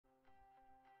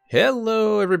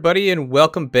Hello everybody and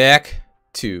welcome back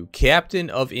to Captain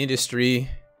of Industry.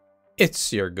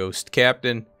 It's your ghost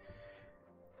captain.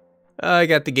 I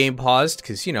got the game paused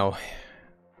because, you know,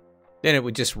 then it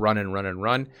would just run and run and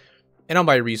run and all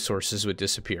my resources would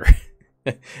disappear.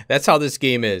 That's how this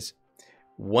game is.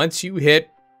 Once you hit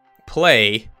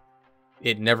play,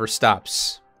 it never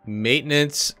stops.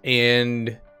 Maintenance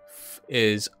and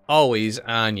is always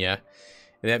on you.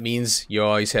 And that means you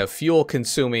always have fuel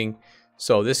consuming.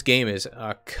 So this game is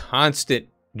a constant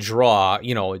draw.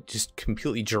 You know, it just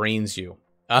completely drains you.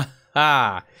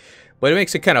 Aha! But it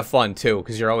makes it kind of fun, too,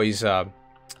 because you're always,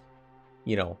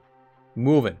 you know,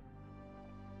 moving.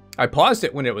 I paused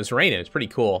it when it was raining. It's pretty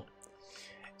cool.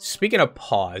 Speaking of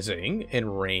pausing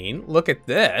and rain, look at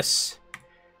this.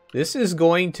 This is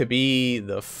going to be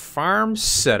the farm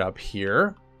setup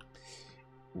here.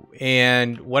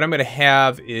 And what I'm going to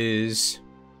have is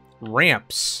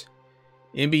ramps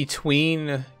in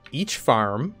between each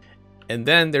farm, and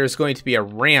then there's going to be a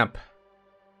ramp.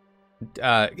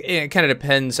 It kind of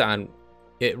depends on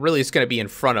it. Really, it's going to be in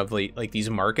front of like these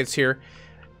markets here.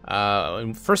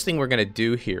 And first thing we're going to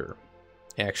do here,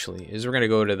 actually, is we're going to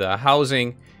go to the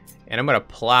housing, and I'm going to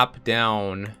plop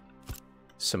down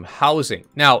some housing.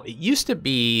 Now, it used to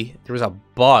be there was a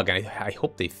bug, and I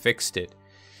hope they fixed it.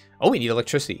 Oh, we need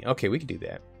electricity. Okay, we can do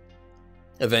that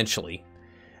eventually.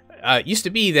 It used to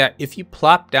be that if you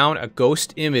plop down a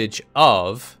ghost image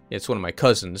of, it's one of my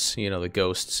cousins, you know, the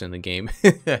ghosts in the game.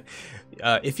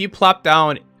 If you plop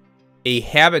down a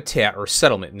habitat or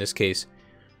settlement in this case,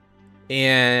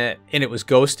 and it was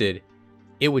ghosted,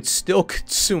 it would still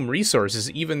consume resources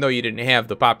even though you didn't have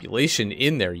the population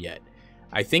in there yet.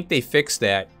 I think they fixed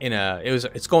that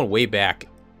it's going way back,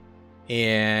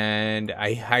 and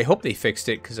I hope they fixed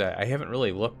it because I haven't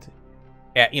really looked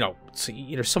at, you know,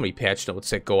 there's so many patch notes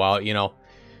that go out, you know,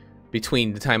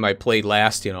 between the time I played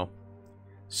last, you know.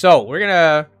 So we're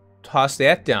gonna toss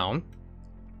that down,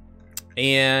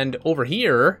 and over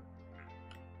here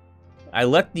I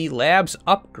let the labs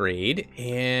upgrade,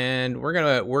 and we're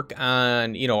gonna work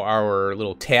on, you know, our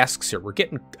little tasks here.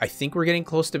 I think we're getting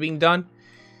close to being done.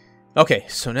 Okay,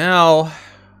 so now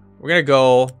we're gonna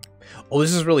go. Oh,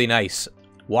 this is really nice.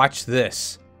 Watch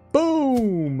this.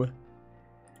 Boom.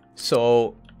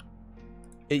 So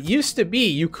it used to be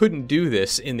you couldn't do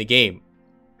this in the game,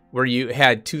 where you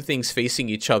had two things facing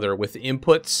each other with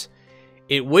inputs.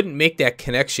 It wouldn't make that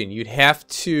connection. You'd have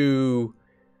to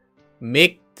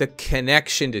make the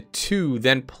connection to two,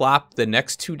 then plop the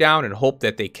next two down and hope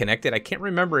that they connected. I can't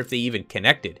remember if they even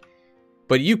connected,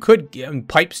 but you could, and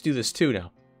pipes do this too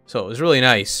now. So it was really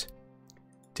nice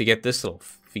to get this little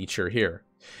feature here.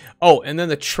 Oh, and then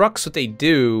the trucks, what they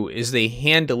do is they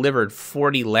hand-delivered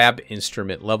 40 lab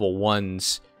instrument level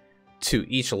 1s to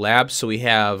each lab. So we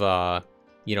have,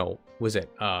 you know, was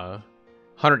it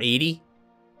 180?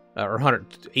 Or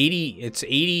 180, it's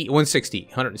 80, 160,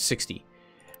 160.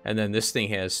 And then this thing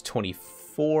has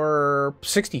 64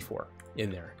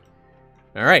 in there.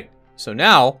 All right, so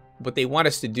now what they want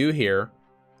us to do here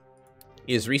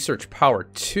is research power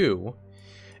 2.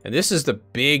 And this is the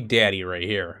big daddy right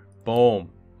here.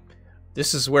 Boom.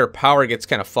 This is where power gets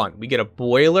kind of fun. We get a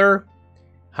boiler,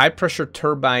 high pressure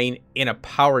turbine, and a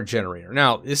power generator.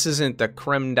 Now, this isn't the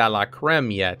creme de la creme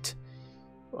yet.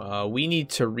 We need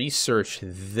to research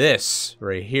this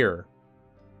right here.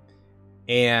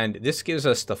 And this gives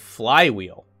us the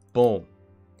flywheel. Boom.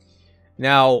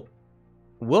 Now,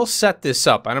 we'll set this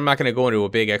up. And I'm not going to go into a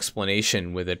big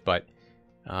explanation with it, but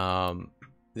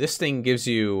this thing gives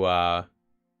you...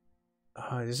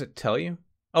 does it tell you?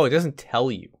 Oh, it doesn't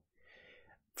tell you.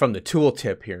 From the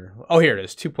tooltip here. Oh, here it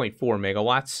is. 2.4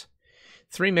 megawatts.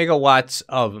 3 megawatts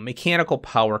of mechanical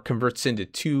power converts into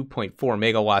 2.4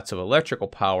 megawatts of electrical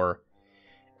power.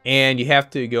 And you have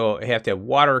to have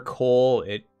water, coal.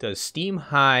 It does steam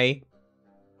high.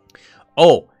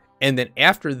 Oh, and then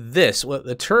after this, well,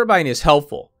 the turbine is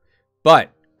helpful,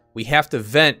 but we have to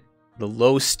vent the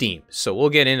low steam. So we'll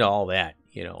get into all that,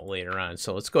 you know, later on.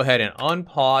 So let's go ahead and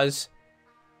unpause.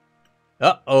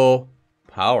 Uh-oh.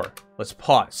 Power. Let's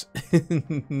pause.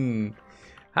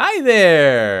 Hi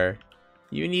there.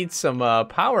 You need some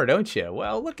power, don't you?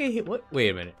 Well, look at here. Wait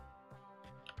a minute.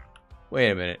 Wait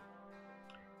a minute.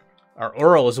 Our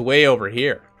oil is way over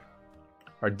here.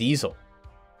 Our diesel.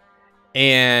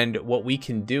 And what we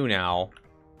can do now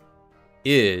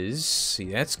is...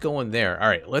 See, that's going there. All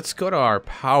right, let's go to our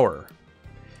power.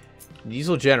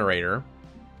 Diesel generator.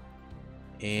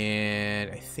 And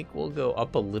I think we'll go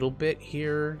up a little bit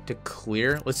here to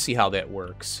clear. Let's see how that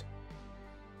works.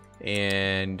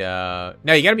 And now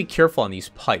you got to be careful on these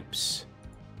pipes,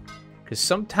 because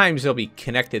sometimes they'll be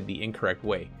connected the incorrect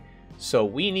way. So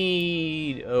we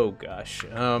need, oh gosh,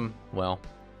 well,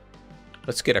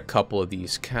 let's get a couple of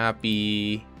these.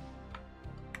 Copy.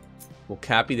 We'll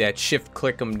copy that, shift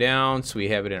click them down so we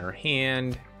have it in our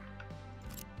hand.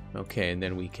 Okay, and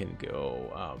then we can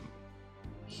go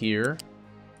here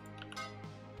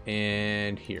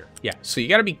and here. Yeah, so you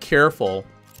got to be careful.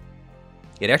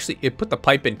 It put the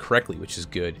pipe in correctly, which is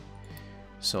good.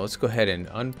 So let's go ahead and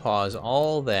unpause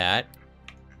all that.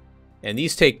 And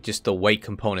these take just the white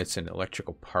components and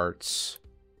electrical parts.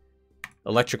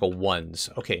 Electrical ones.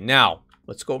 Okay, now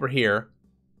let's go over here.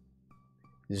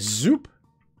 Zoop.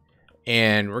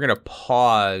 And we're going to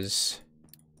pause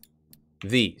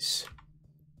these.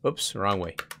 Oops, wrong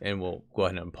way. And we'll go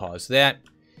ahead and unpause that.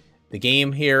 The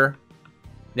game here.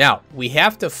 Now, we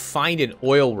have to find an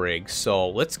oil rig, so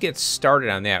let's get started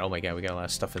on that. Oh my god, we got a lot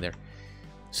of stuff in there.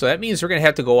 So that means we're going to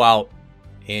have to go out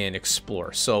and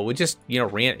explore. So we just,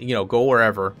 go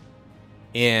wherever.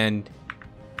 And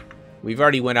we've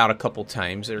already went out a couple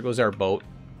times. There goes our boat.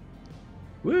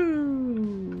 Woo!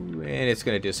 And it's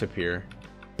going to disappear.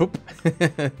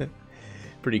 Boop.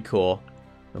 Pretty cool.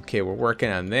 Okay, we're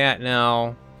working on that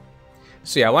now.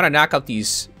 So yeah, I want to knock out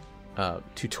these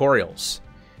tutorials.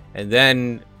 And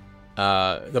then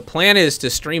the plan is to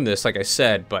stream this, like I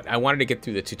said, but I wanted to get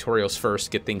through the tutorials first,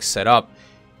 get things set up,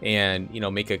 and,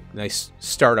 make a nice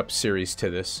startup series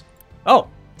to this. Oh,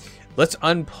 let's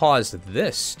unpause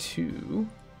this too.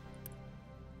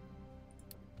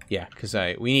 Yeah, because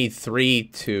we need 3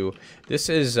 to... This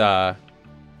is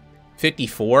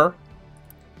 54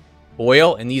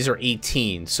 oil, and these are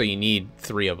 18, so you need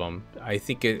 3 of them. I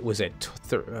think it was at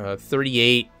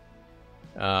 38,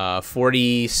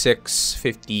 46,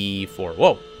 54.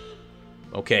 Whoa.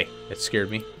 Okay, that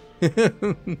scared me.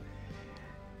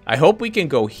 I hope we can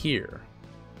go here.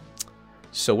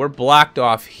 So we're blocked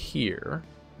off here.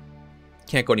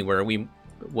 Can't go anywhere.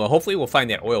 Well, hopefully we'll find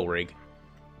that oil rig.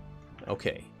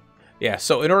 Okay. Yeah,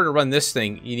 so in order to run this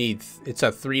thing, you need... It's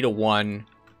a 3 to 1.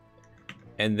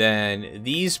 And then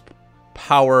these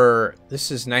power... This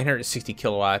is 960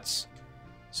 kilowatts.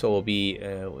 So it will be...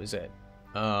 what is that?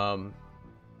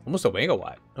 Almost a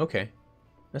megawatt. Okay.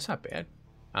 That's not bad.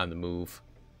 On the move.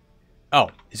 Oh,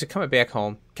 is it coming back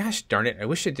home? Gosh darn it. I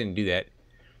wish it didn't do that.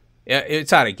 Yeah,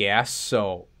 it's out of gas,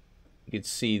 so you can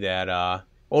see that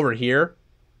over here.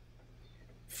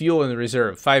 Fuel in the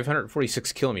reserve,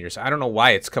 546 kilometers. I don't know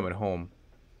why it's coming home.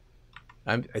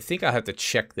 I think I'll have to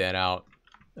check that out.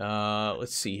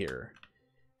 Let's see here.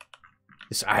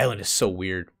 This island is so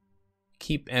weird.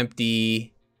 Keep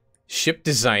empty. Ship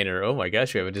designer. Oh my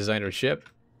gosh, we have a designer ship.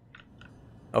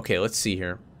 Okay, let's see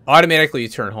here. Automatically you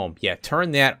turn home. Yeah,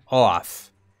 turn that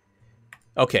off.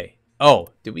 Okay. Oh,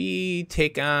 did we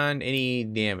take on any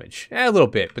damage? A little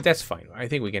bit, but that's fine. I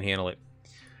think we can handle it.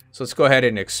 So let's go ahead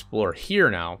and explore here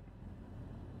now.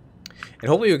 And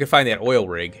hopefully we can find that oil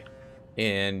rig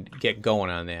and get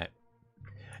going on that.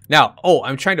 Now, oh,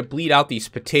 I'm trying to bleed out these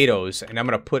potatoes, and I'm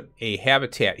going to put a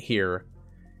habitat here.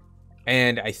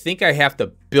 And I think I have to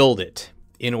build it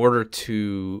in order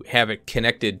to have it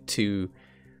connected to,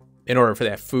 in order for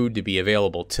that food to be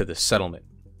available to the settlement.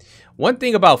 One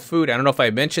thing about food, I don't know if I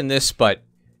mentioned this, but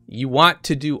you want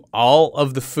to do all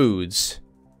of the foods.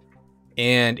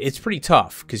 And it's pretty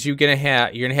tough because you're gonna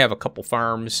have a couple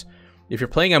farms. If you're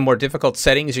playing on more difficult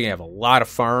settings, you're gonna have a lot of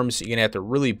farms. You're gonna have to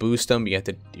really boost them. You have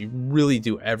to really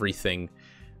do everything.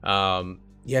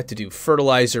 You have to do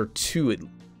fertilizer too.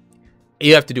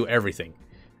 You have to do everything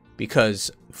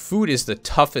because food is the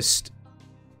toughest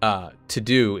to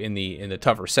do in the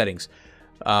tougher settings.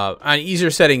 On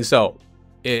easier settings, though,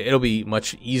 it'll be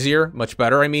much easier, much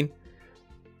better. I mean.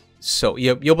 So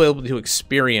you'll be able to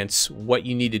experience what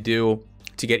you need to do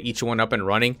to get each one up and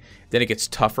running. Then it gets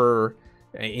tougher.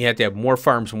 You have to have more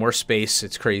farms, more space.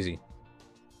 It's crazy.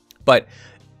 But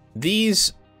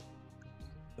these,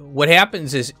 what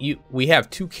happens is we have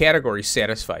 2 categories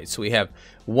satisfied. So we have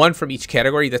one from each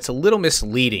category. That's a little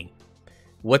misleading.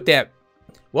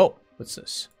 Whoa, what's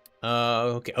this?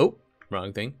 Okay. Oh,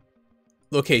 wrong thing.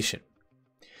 Location.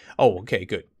 Oh, okay,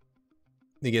 good.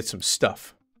 They get some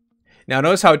stuff. Now,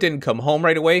 notice how it didn't come home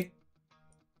right away.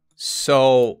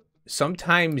 So,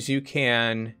 sometimes you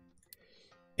can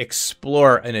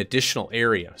explore an additional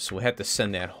area. So, we'll have to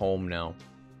send that home now.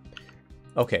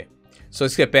 Okay, so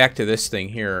let's get back to this thing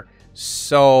here.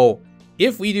 So,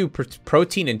 if we do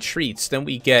protein and treats, then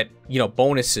we get,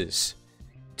 bonuses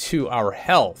to our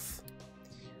health,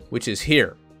 which is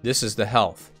here. This is the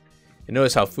health. And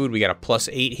notice how food, we got a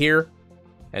 +8 here.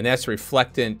 And that's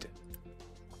reflectant...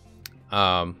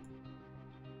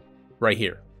 right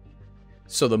here.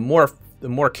 So the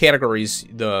more categories,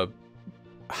 the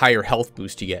higher health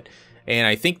boost you get. And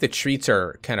I think the treats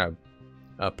are kind of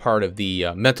a part of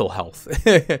the mental health,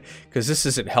 because this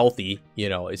isn't healthy, you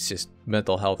know, it's just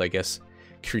mental health, I guess,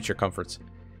 creature comforts.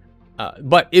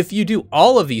 But if you do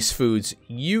all of these foods,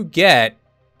 you get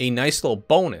a nice little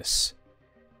bonus.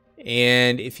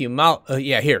 And if you mount,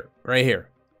 yeah, here, right here.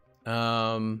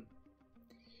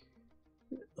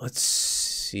 Let's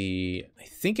see. I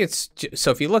think it's,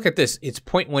 so if you look at this, it's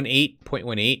 0.18,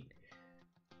 0.18.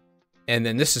 And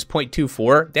then this is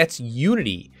 0.24. That's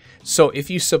unity. So if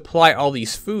you supply all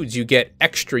these foods, you get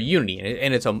extra unity,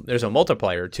 and there's a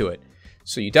multiplier to it.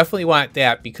 So you definitely want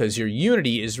that because your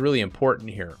unity is really important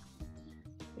here.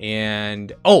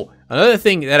 And oh, another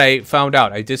thing that I found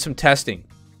out, I did some testing.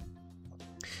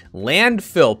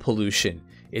 Landfill pollution.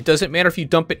 It doesn't matter if you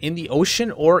dump it in the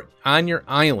ocean or on your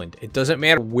island. It doesn't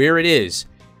matter where it is.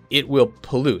 It will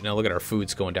pollute. Now look at our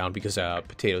food's going down because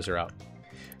potatoes are out.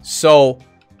 So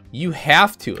you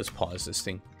have to, let's pause this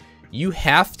thing. You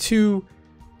have to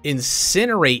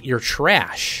incinerate your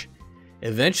trash.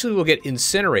 Eventually we'll get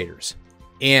incinerators.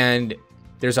 And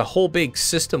there's a whole big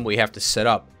system we have to set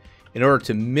up in order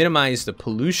to minimize the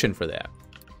pollution for that,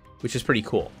 which is pretty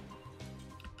cool.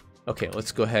 Okay,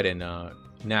 let's go ahead and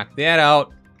knock that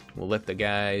out. We'll let the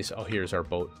guys... Oh, here's our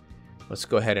boat. Let's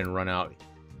go ahead and run out.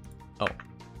 Oh,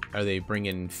 are they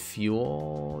bringing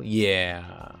fuel?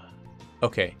 Yeah.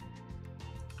 Okay.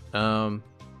 There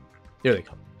they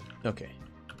come. Okay.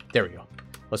 There we go.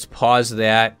 Let's pause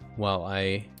that while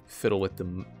I fiddle with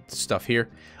the stuff here.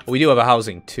 We do have a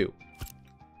housing, too.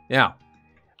 Now,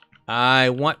 I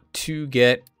want to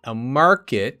get a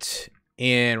market,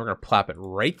 and we're going to plop it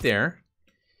right there.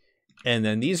 And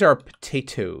then these are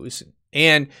potatoes,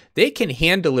 and they can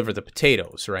hand deliver the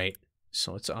potatoes, right?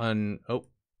 So let's unpause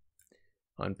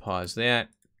that,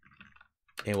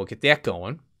 and we'll get that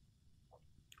going.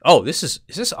 Oh, is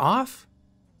this off?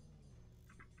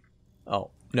 Oh,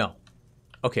 no.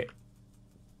 Okay.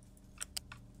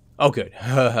 Oh, good.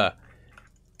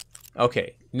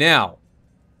 Okay, now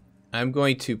I'm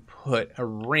going to put a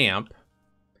ramp,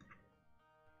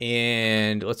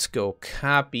 and let's go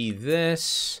copy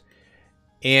this.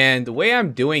 And the way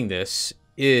I'm doing this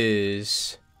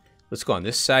is, let's go on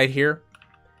this side here.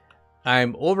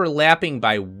 I'm overlapping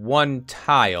by one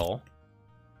tile,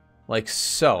 like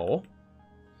so.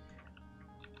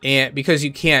 And because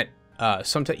you can't,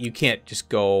 sometimes you can't just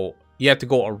go, you have to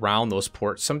go around those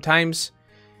ports sometimes,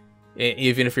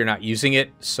 even if you're not using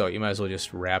it. So you might as well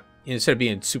just wrap, instead of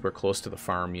being super close to the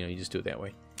farm, you know, you just do it that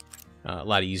way. A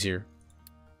lot easier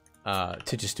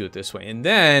to just do it this way. And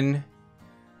then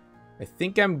I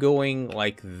think I'm going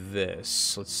like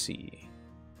this. Let's see.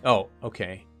 Oh,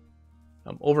 okay.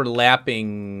 I'm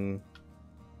overlapping.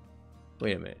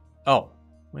 Wait a minute. Oh,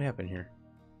 what happened here?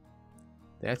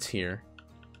 That's here.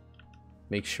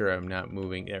 Make sure I'm not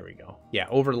moving. There we go. Yeah,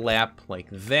 overlap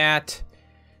like that.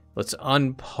 Let's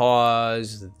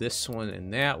unpause this one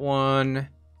and that one.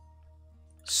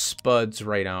 Spuds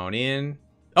right on in.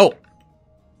 Oh!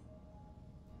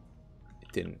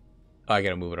 It didn't. Oh, I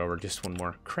gotta move it over just one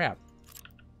more. Crap.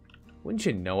 Wouldn't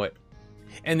you know it?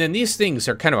 And then these things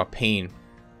are kind of a pain.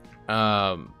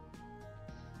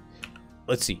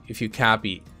 Let's see. If you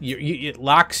copy, it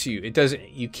locks you. It doesn't.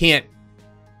 You can't,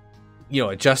 you know,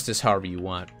 adjust this however you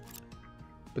want.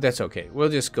 But that's okay. We'll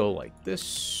just go like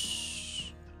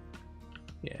this.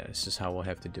 Yeah, this is how we'll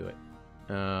have to do it.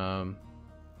 Come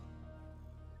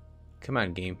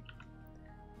on, game.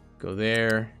 Go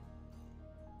there.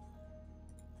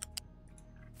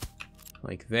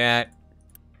 Like that.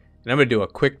 And I'm going to do a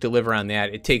quick deliver on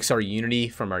that. It takes our Unity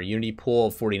from our Unity pool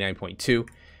of 49.2.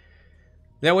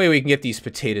 That way we can get these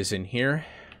potatoes in here.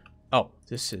 Oh,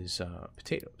 this is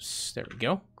potatoes. There we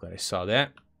go. Glad I saw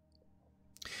that.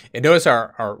 And notice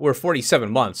we're 47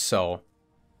 months, so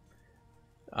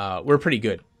we're pretty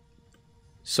good.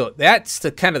 So that's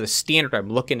the kind of the standard I'm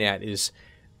looking at is,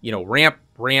 you know, ramp,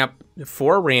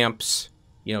 4 ramps,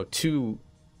 you know, 2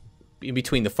 in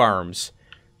between the farms.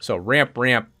 So ramp,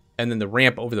 and then the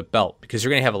ramp over the belt, because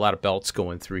you're going to have a lot of belts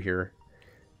going through here.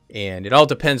 And it all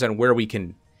depends on where we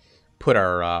can put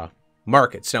our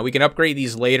markets. Now, we can upgrade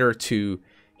these later to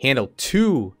handle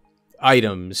 2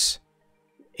 items,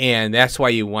 and that's why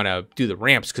you want to do the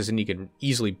ramps, because then you can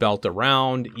easily belt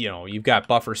around. You know, you've got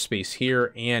buffer space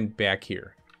here and back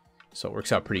here. So it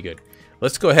works out pretty good.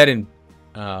 Let's go ahead and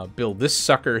build this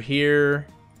sucker here.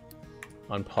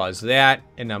 Unpause that,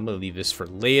 and I'm going to leave this for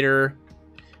later.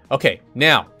 Okay,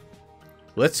 now,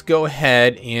 let's go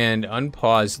ahead and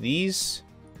unpause these.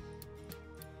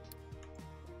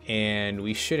 And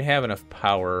we should have enough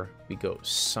power. We go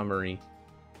summary.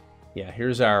 Yeah,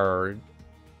 here's our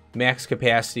max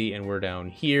capacity, and we're down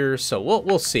here. So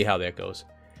we'll see how that goes.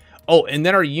 Oh, and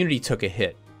then our Unity took a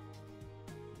hit.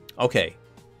 Okay.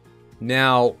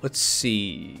 Now, let's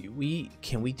see.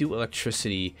 Can we do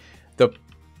electricity?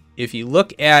 If you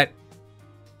look at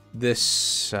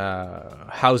this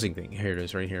housing thing, here it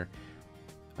is right here.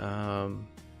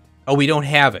 Oh, we don't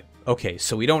have it. Okay,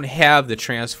 so we don't have the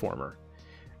transformer.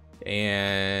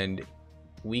 And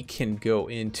we can go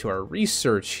into our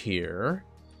research here.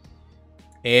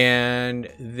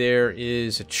 And there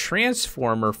is a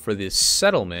transformer for this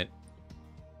settlement.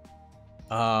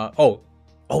 Oh,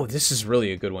 this is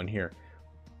really a good one here.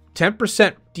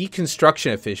 10%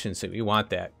 deconstruction efficiency. We want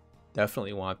that.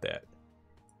 Definitely want that.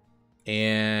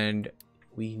 And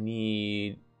we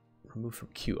need remove from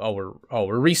queue. Oh,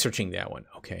 we're researching that one.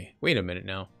 Okay. Wait a minute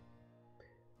now.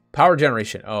 Power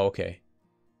generation. Oh, okay.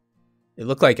 It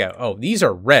looked like these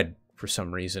are red for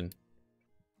some reason.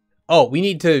 Oh, we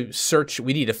need to search.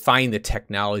 We need to find the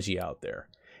technology out there.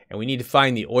 And we need to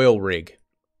find the oil rig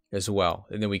as well.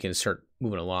 And then we can start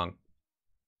moving along.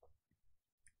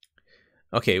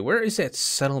 Okay, where is that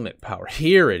settlement power?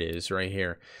 Here it is, right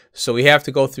here. So we have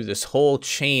to go through this whole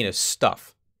chain of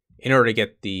stuff in order to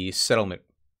get the settlement.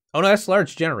 Oh, no, that's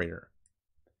large generator.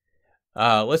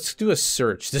 Let's do a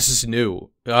search. This is new.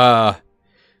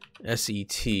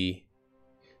 SET.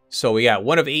 So we got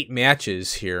 1 of 8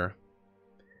 matches here.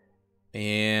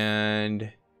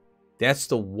 And that's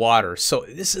the water. So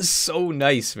this is so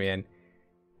nice, man.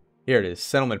 Here it is,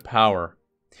 settlement power.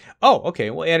 Oh, okay,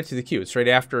 we'll add it to the queue. It's right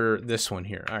after this one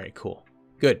here. All right, cool.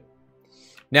 Good.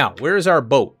 Now, where is our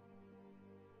boat?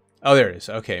 Oh, there it is.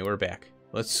 Okay, we're back.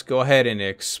 Let's go ahead and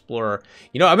explore.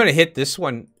 You know, I'm going to hit this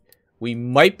one. We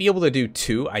might be able to do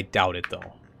 2. I doubt it,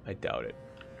 though. I doubt it.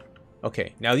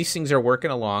 Okay, now these things are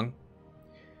working along.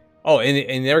 Oh,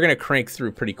 and they're going to crank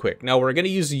through pretty quick. Now, we're going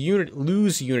to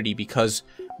lose Unity because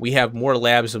we have more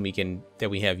labs than we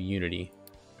have Unity.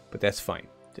 But that's fine.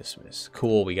 Dismiss.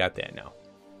 Cool, we got that now.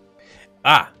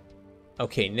 Ah,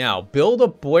 okay, now build a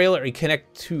boiler and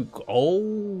connect to,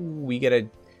 I gotta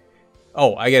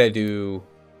do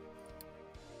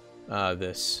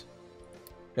this.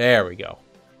 There we go.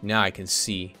 Now I can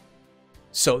see.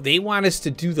 So they want us to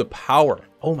do the power.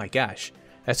 Oh my gosh,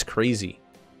 that's crazy.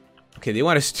 Okay, they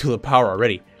want us to do the power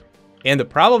already. And the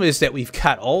problem is that we've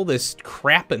got all this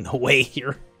crap in the way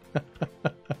here.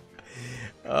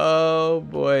 Oh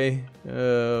boy.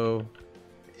 Oh.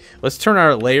 Let's turn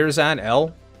our layers on,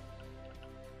 L.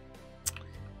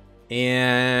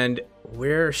 And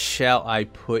where shall I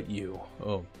put you?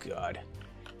 Oh, God.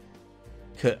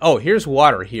 Oh, here's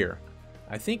water here.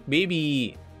 I think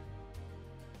maybe...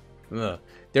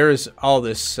 there's all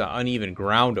this uneven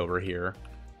ground over here.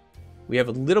 We have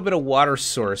a little bit of water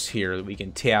source here that we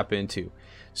can tap into.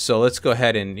 So let's go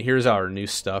ahead and... Here's our new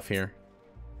stuff here.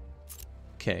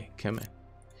 Okay, come on.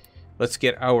 Let's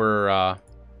get our...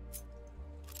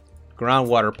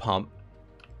 groundwater pump,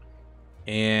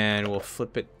 and we'll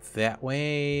flip it that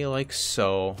way like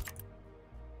so,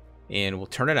 and we'll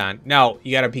turn it on. Now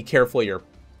you got to be careful.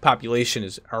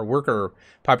 Our worker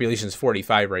population is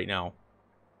 45 right now.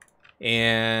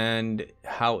 And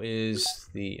how is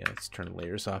the let's turn the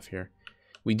layers off here.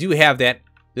 We do have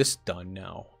this done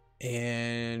now,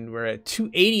 and we're at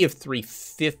 280 of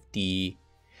 350.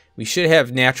 We should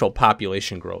have natural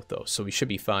population growth though, so we should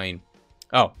be fine.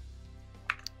 Oh,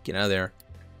 get out of there.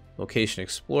 Location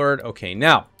explored. Okay,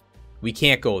 now we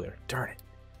can't go there. Darn it.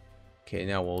 Okay,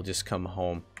 now we'll just come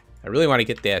home. I really want to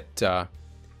get that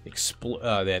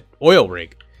that oil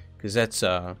rig, because that's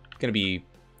gonna be,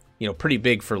 pretty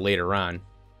big for later on,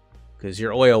 because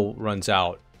your oil runs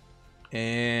out.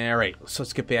 And all right, so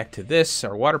let's get back to this.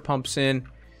 Our water pump's in.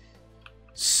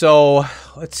 So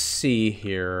let's see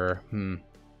here.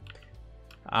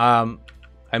 I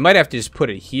might have to just put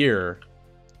it here.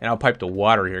 And I'll pipe the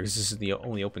water here because this is the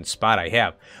only open spot I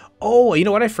have. Oh, you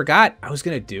know what I forgot I was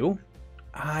going to do?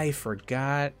 I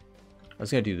forgot I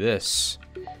was going to do this.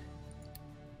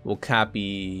 We'll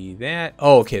copy that.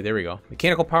 Oh, okay, there we go.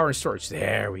 Mechanical power and storage.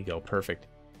 There we go. Perfect.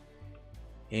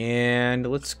 And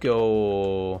let's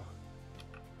go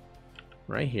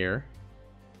right here.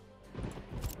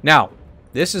 Now,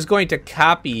 this is going to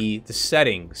copy the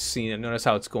settings. See, notice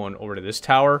how it's going over to this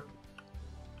tower.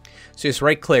 So just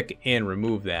right click and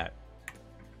remove that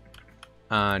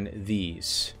on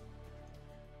these.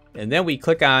 And then we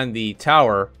click on the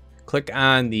tower, click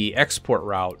on the export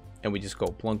route, and we just go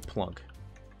plunk plunk.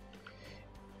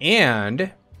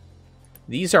 And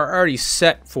these are already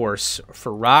set for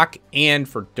rock and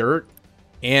for dirt.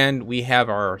 And we have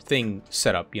our thing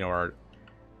set up,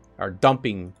 our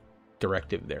dumping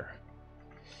directive there.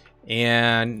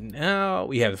 And now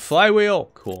we have the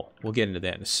flywheel. Cool. We'll get into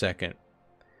that in a second.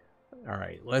 All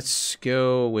right, let's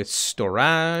go with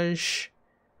storage.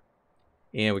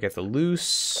 And we got the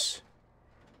loose.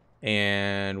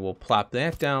 And we'll plop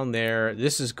that down there.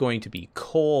 This is going to be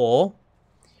coal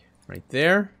right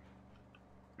there.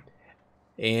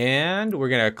 And we're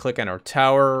going to click on our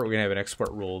tower. We're going to have an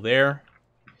export rule there.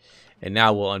 And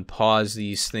now we'll unpause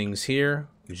these things here.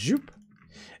 Zoop.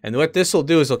 And what this will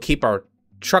do is it'll keep our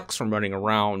trucks from running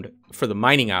around for the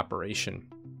mining operation.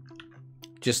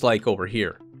 Just like over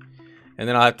here. And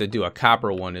then I'll have to do a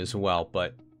copper one as well.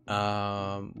 But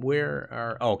where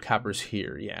are... Oh, copper's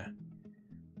here. Yeah.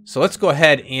 So let's go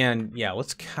ahead and... Yeah,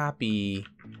 let's copy...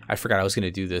 I forgot I was going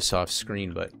to do this off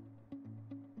screen, but...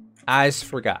 I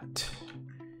forgot.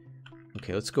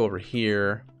 Okay, let's go over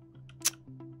here.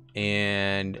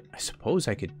 And I suppose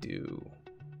I could do...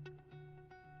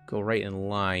 Go right in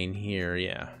line here,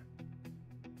 yeah.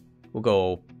 We'll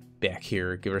go back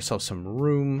here, give ourselves some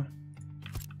room.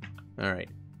 Alright.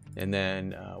 And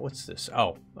then, what's this?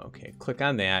 Oh, okay. Click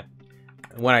on that.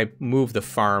 When I move the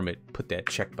farm, it put that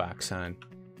checkbox on.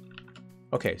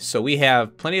 Okay, so we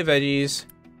have plenty of veggies.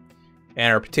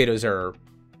 And our potatoes are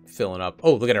filling up.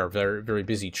 Oh, look at our very, very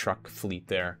busy truck fleet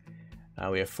there.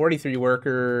 We have 43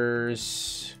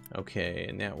 workers. Okay,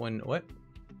 and that one, what?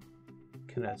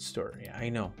 Can that store? Yeah, I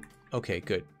know. Okay,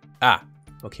 good. Ah,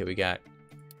 okay, we got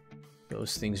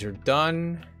those things are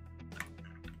done.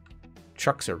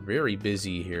 Trucks are very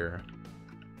busy here.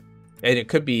 And it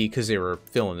could be because they were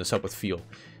filling this up with fuel.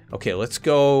 Okay, let's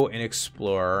go and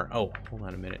explore. Oh, hold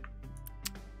on a minute.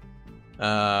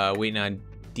 Waiting on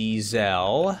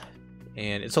diesel.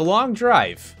 And it's a long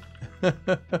drive.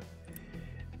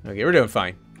 Okay, we're doing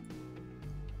fine.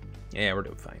 Yeah, we're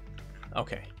doing fine.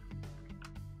 Okay.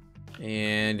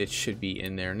 And it should be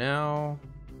in there now.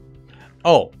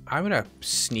 Oh, I'm going to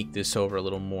sneak this over a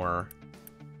little more.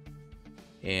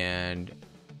 And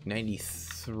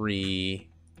 93.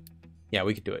 Yeah,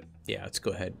 we could do it. Yeah, let's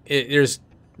go ahead. There's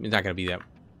not going to be that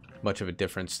much of a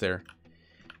difference there.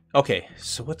 Okay,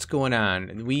 so what's going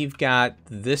on? We've got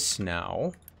this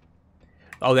now.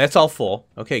 Oh, that's all full.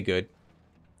 Okay, good.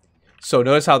 So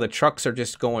notice how the trucks are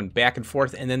just going back and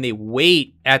forth, and then they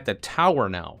wait at the tower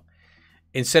now.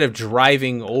 Instead of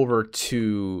driving over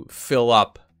to fill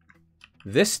up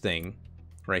this thing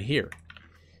right here.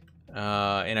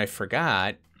 And I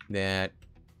forgot that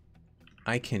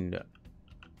I can...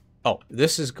 Oh,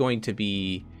 this is going to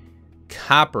be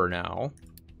copper now.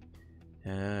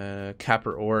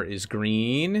 Copper ore is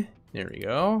green. There we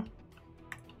go.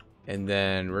 And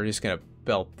then we're just going to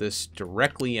belt this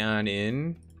directly on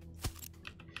in.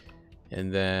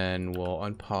 And then we'll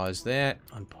unpause that.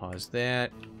 Unpause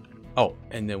that. Oh,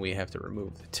 and then we have to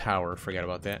remove the tower. Forgot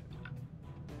about that.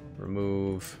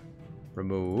 Remove.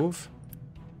 Remove.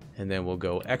 And then we'll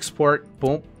go export.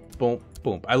 Boom. Boom.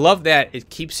 Boom. I love that it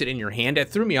keeps it in your hand. It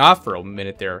threw me off for a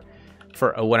minute there.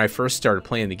 For when I first started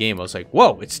playing the game, I was like,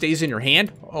 whoa, it stays in your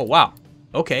hand? Oh, wow.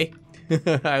 Okay.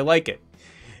 I like it.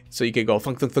 So you could go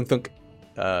thunk, thunk, thunk, thunk.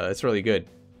 That's really good.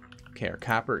 Okay, our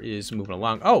copper is moving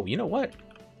along. Oh, you know what?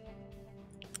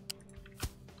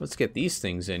 Let's get these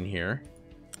things in here.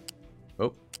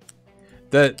 Oh.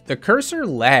 The cursor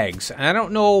lags. I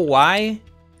don't know why.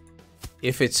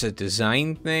 If it's a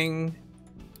design thing.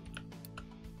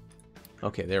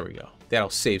 Okay, there we go.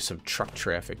 That'll save some truck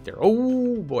traffic there.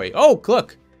 Oh, boy. Oh,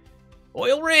 look.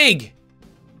 Oil rig.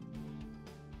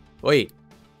 Wait.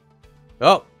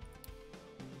 Oh.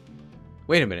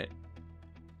 Wait a minute.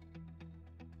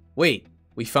 Wait.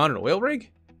 We found an oil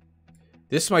rig?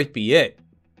 This might be it.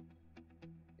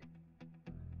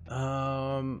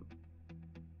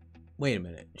 Wait a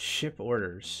minute. Ship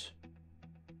orders.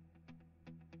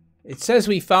 It says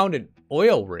we found an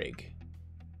oil rig.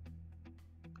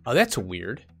 Oh, that's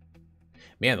weird.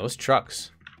 Man, those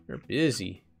trucks. They're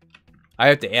busy. I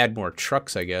have to add more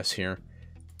trucks, I guess, here.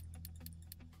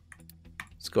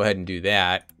 Let's go ahead and do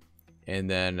that. And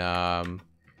then,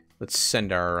 let's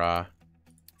send our,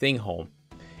 thing home.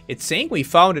 It's saying we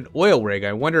found an oil rig.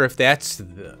 I wonder if that's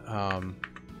the,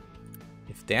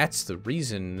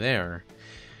 reason there.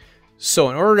 So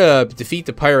in order to defeat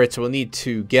the pirates, we'll need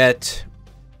to get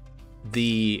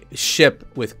the ship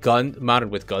with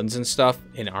mounted with guns and stuff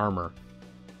and armor.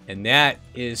 And that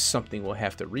is something we'll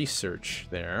have to research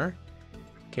there.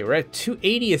 Okay, we're at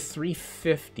 280 of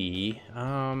 350.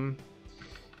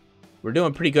 We're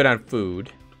doing pretty good on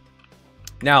food.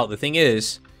 Now, the thing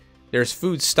is, there's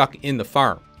food stuck in the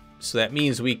farm. So that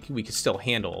means we could still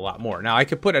handle a lot more. Now, I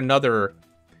could put another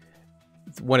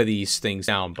one of these things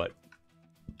down, but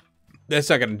that's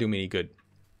not going to do me any good.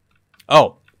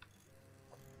 Oh.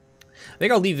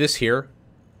 think I'll leave this here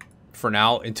for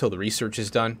now until the research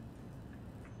is done.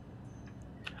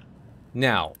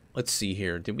 Now, let's see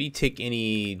here. Did we take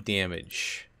any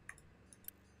damage?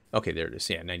 Okay, there it is.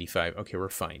 Yeah, 95. Okay, we're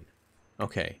fine.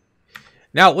 Okay.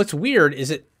 Now, what's weird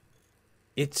is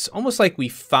it's almost like we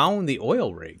found the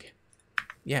oil rig.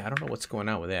 Yeah, I don't know what's going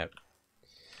on with that.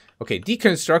 Okay,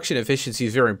 deconstruction efficiency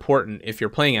is very important if you're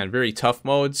playing on very tough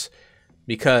modes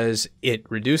because it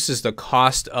reduces the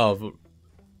cost of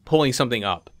pulling something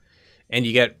up. And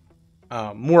you get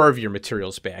more of your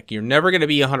materials back. You're never going to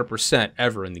be 100%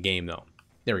 ever in the game, though.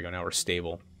 There we go. Now we're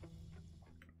stable.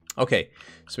 Okay,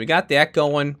 so we got that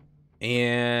going.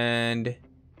 And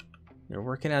we're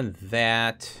working on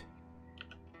that.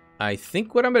 I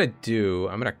think what I'm going to do,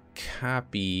 I'm going to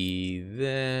copy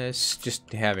this,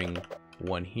 just having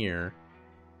one here.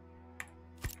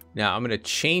 Now I'm going to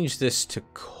change this to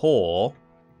coal.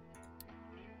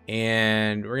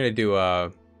 And we're going to do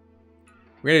a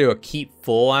keep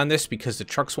full on this because the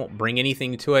trucks won't bring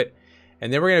anything to it.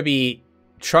 And then we're going to be,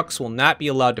 trucks will not be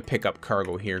allowed to pick up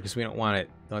cargo here because we don't want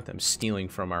them stealing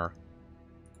from our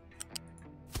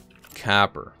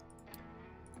copper.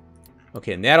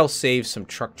 Okay, and that'll save some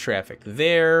truck traffic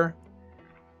there.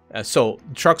 So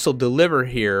trucks will deliver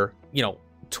here,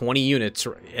 20 units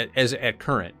at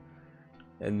current.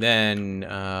 And then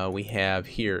we have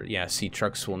here, yeah, see,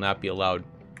 trucks will not be allowed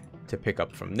to pick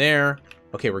up from there.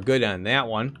 Okay, we're good on that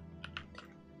one.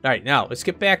 All right, now let's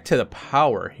get back to the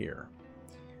power here.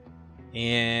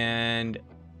 And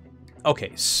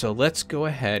okay, so let's go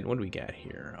ahead. What do we got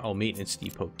here? Oh, maintenance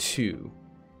depot 2.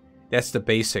 That's the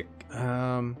basic.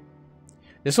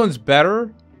 This one's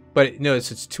better, but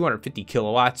notice it's 250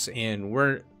 kilowatts, and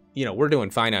we're doing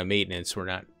fine on maintenance. We're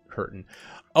not hurting.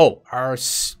 Oh, our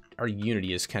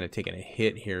Unity is kind of taking a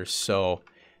hit here. So,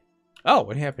 oh,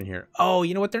 what happened here? Oh,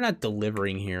 you know what? They're not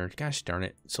delivering here. Gosh darn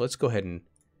it. So let's go ahead and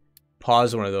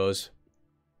pause one of those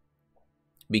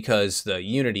because the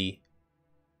Unity.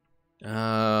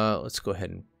 Let's go ahead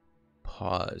and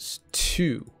pause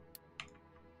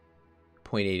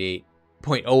 2.88,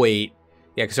 0.08.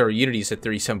 Yeah, because our Unity is at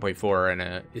 37.4 and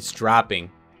it's dropping.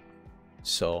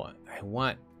 So I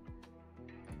want...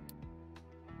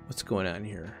 What's going on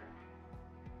here?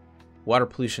 Water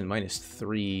pollution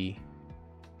 -3.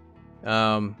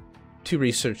 2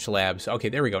 research labs. Okay,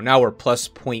 there we go. Now we're plus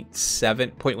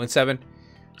 0.17.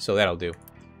 So that'll do.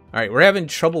 All right, we're having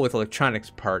trouble with electronics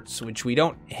parts, which we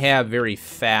don't have very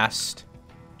fast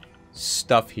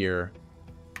stuff here.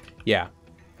 Yeah.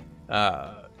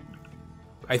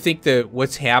 I think that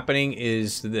what's happening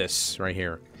is this right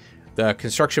here. The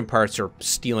construction parts are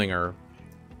stealing our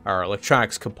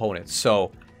electronics components.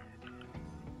 So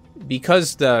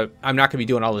because I'm not going to be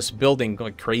doing all this building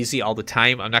going crazy all the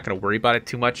time, I'm not going to worry about it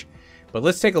too much. But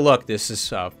let's take a look. This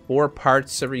is 4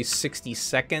 parts every 60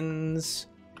 seconds.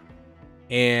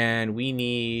 And we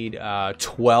need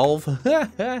 12.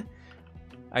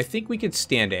 I think we could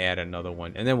stand to add another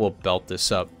one. And then we'll belt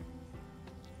this up.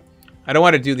 I don't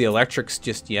want to do the electrics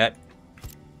just yet.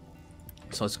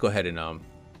 So let's go ahead and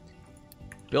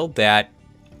build that.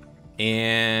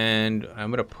 And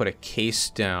I'm going to put a case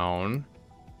down.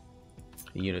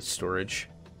 The unit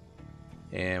storage.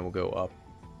 And we'll go up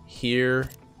here.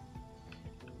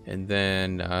 And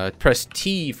then press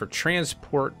T for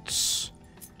transports.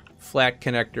 Flat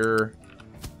connector.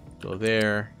 Go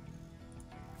there.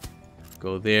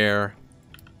 Go there.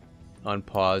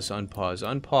 Unpause, unpause,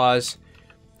 unpause.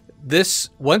 This,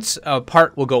 once a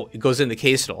part it goes in the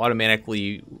case, it'll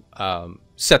automatically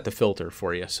set the filter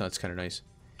for you. So that's kind of nice.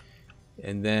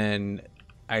 And then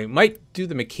I might do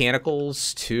the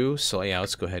mechanicals too. So yeah,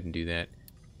 let's go ahead and do that.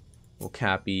 We'll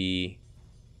copy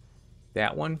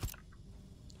that one.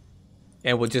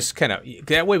 And we'll just kind of,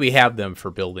 that way we have them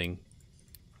for building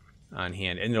on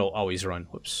hand. And it'll always run.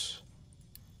 Whoops.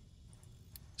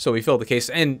 So we fill the case.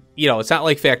 And, it's not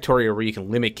like Factorio where you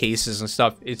can limit cases and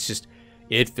stuff. It's just,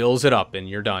 it fills it up and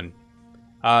you're done.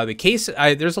 The case,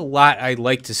 there's a lot I'd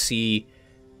like to see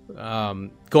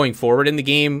going forward in the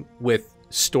game with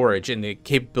storage and the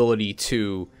capability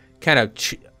to kind of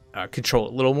control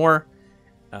it a little more.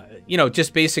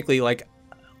 Just basically like,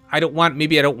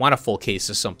 maybe I don't want a full case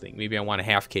of something. Maybe I want a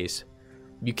half case.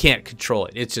 You can't control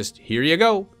it. It's just, here you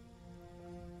go.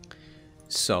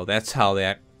 So that's how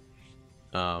that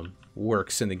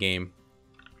works in the game.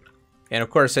 And of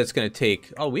course, that's going to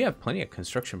take... Oh, we have plenty of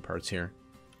construction parts here.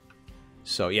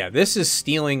 So yeah, this is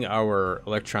stealing our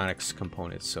electronics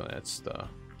components. So that's the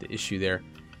issue there.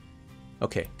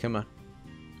 Okay, come on.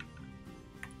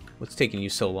 What's taking you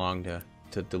so long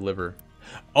to deliver?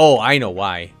 Oh, I know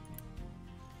why.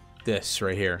 This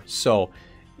right here. So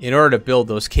in order to build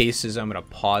those cases, I'm going to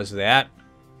pause that.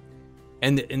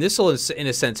 And this will, in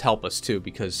a sense, help us too,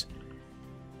 because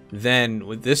then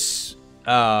with this,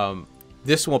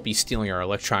 this won't be stealing our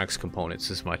electronics components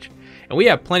as much. And we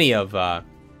have plenty of,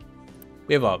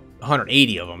 we have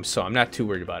 180 of them, so I'm not too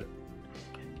worried about it.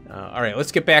 All right,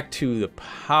 let's get back to the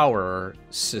power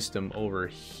system over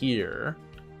here.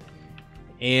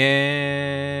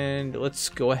 And let's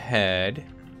go ahead.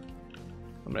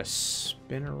 I'm going to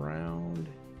spin around.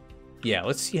 Yeah,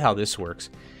 let's see how this works.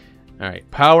 All right,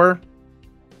 power.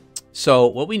 So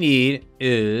what we need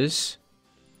is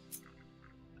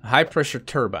a high pressure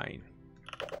turbine.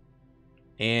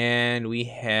 And we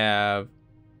have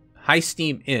high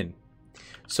steam in.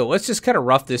 So let's just kind of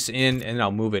rough this in, and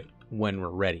I'll move it when we're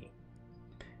ready.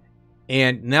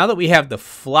 And now that we have the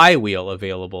flywheel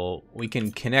available, we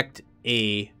can connect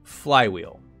a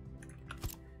flywheel.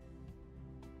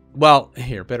 Well,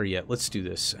 here, better yet, let's do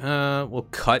this. We'll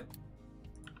cut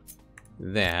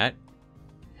that.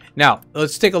 Now,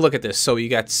 let's take a look at this. So you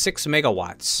got 6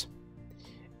 megawatts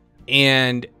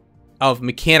and of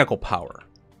mechanical power.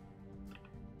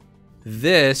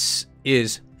 This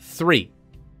is 3.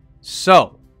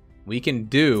 So we can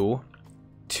do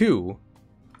 2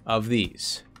 of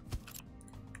these.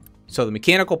 So the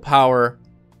mechanical power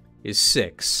is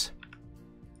 6.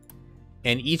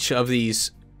 And each of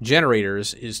these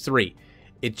generators is 3.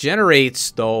 It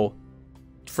generates, though,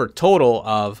 for a total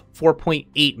of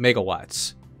 4.8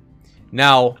 megawatts.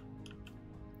 Now,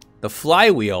 the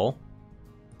flywheel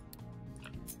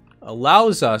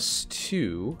allows us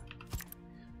to,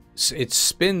 it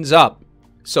spins up,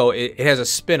 so it has a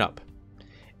spin up,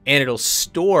 and it'll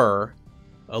store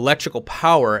electrical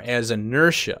power as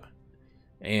inertia.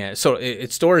 And so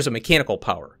it stores a mechanical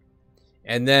power.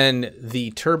 And then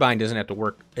the turbine doesn't have to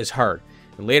work as hard.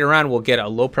 And later on, we'll get a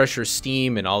low pressure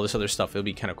steam and all this other stuff. It'll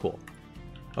be kind of cool.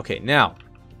 Okay, now,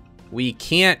 we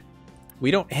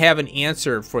don't have an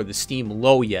answer for the steam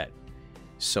low yet.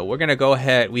 So we're going to go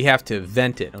ahead. We have to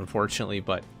vent it, unfortunately,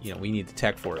 but, you know, we need the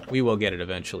tech for it. We will get it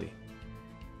eventually.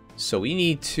 So we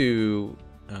need to,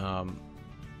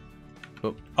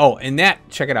 oh, and that,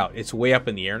 check it out. It's way up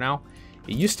in the air now.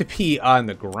 It used to be on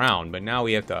the ground, but now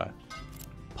we have to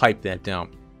pipe that down.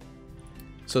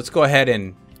 So let's go ahead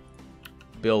and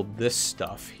build this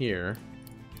stuff here.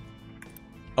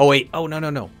 Oh, wait. Oh,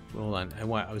 no. Hold on.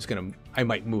 I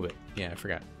might move it. Yeah, I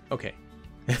forgot. Okay.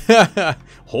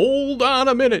 Hold on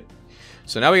a minute.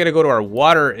 So now we got to go to our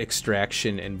water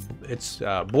extraction, and its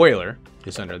boiler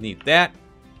is underneath that.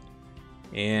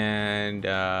 And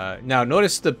now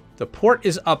notice the port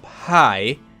is up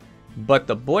high, but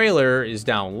the boiler is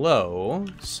down low,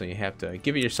 so you have to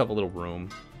give yourself a little room.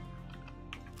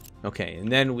 Okay,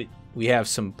 and then we have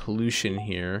some pollution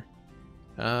here.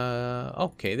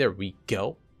 Okay, there we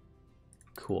go.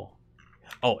 Cool.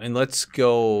 Oh, and let's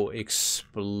go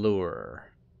explore.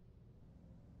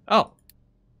 Oh,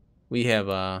 we have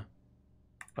a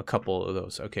couple of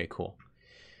those. Okay, cool.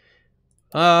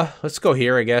 Let's go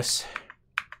here, I guess.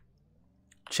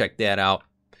 Check that out.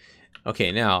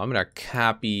 Okay, now I'm gonna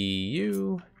copy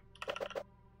you,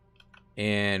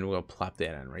 and we'll plop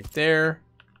that on right there.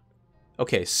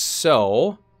 Okay,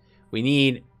 so we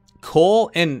need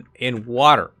coal and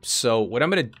water. So what I'm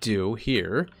gonna do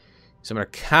here is I'm gonna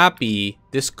copy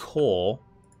this coal.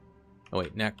 Oh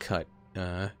wait, not cut.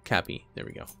 Copy. There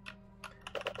we go.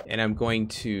 And I'm going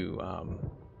to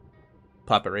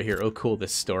pop it right here. Oh, cool!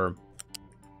 This storm.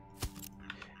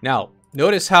 Now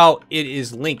notice how it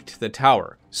is linked to the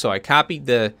tower. So I copied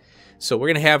so we're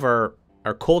gonna have our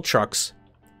coal trucks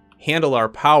handle our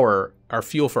power, our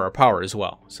fuel for our power as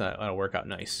well. So that'll work out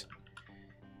nice.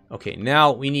 Okay,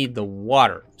 now we need the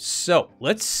water. So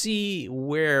let's see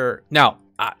where, now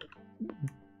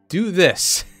do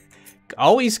this.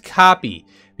 Always copy,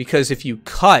 because if you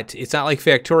cut, it's not like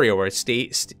Factorio where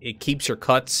it keeps your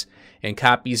cuts and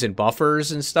copies and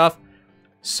buffers and stuff.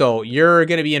 So you're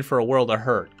gonna be in for a world of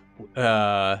hurt.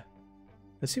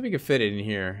 Let's see if we can fit it in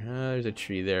here. There's a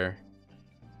tree there.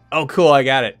 Oh, cool, I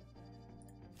got it.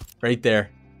 Right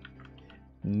there.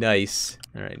 Nice.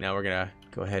 All right, now we're gonna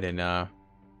go ahead and,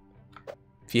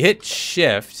 if you hit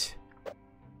shift.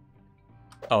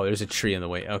 Oh, there's a tree in the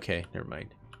way. Okay, never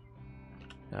mind.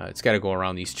 It's got to go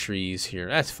around these trees here.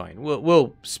 That's fine.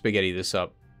 We'll spaghetti this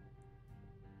up.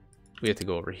 We have to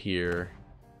go over here.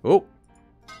 Oh,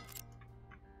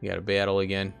 we got a battle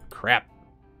again. Crap.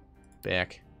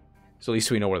 Back. So at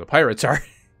least we know where the pirates are.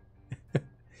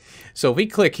 So if we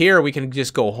click here, we can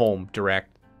just go home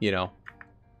direct, you know.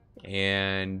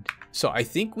 And so I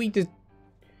think we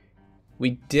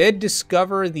We did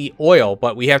discover the oil,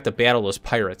 but we have to battle those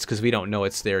pirates because we don't know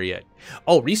it's there yet.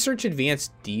 Oh, research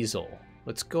advanced diesel.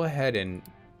 Let's go ahead and...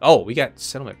 Oh, we got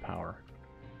settlement power.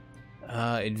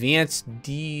 Advanced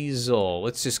diesel.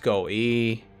 Let's just go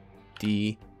ADV.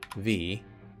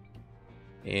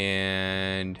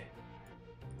 And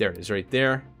there it is right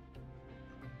there.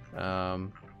 Oh,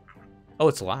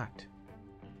 it's locked.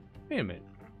 Wait a minute.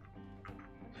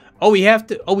 Oh, we have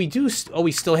to... Oh, we do... Oh,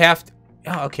 we still have to...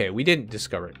 Oh, okay, we didn't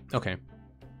discover it. Okay. All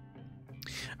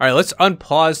right, let's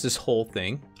unpause this whole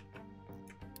thing.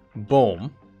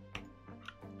 Boom.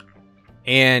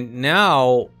 And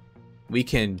now we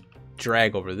can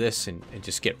drag over this and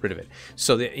just get rid of it.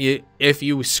 So that if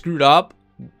you screwed up,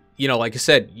 you know, like I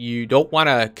said, you don't want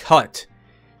to cut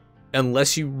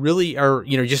unless you really are,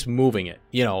 you know, just moving it,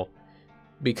 you know,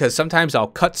 because sometimes I'll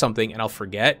cut something and I'll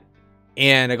forget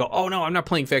and I go, oh no, I'm not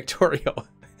playing Factorio.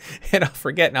 And I'll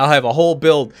forget, and I'll have a whole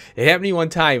build. It happened to me one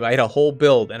time. I had a whole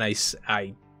build, and I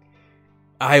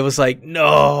was like,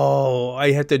 no,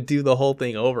 I had to do the whole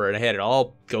thing over, and I had it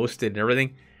all ghosted and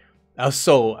everything. I was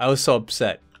so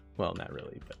upset. Well, not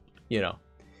really, but you know,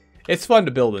 it's fun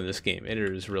to build in this game. It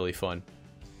is really fun.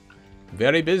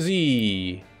 Very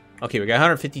busy. Okay, we got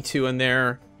 152 in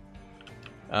there.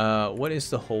 What is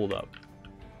the holdup?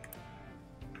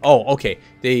 Oh, okay.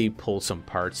 They pulled some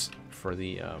parts for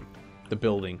the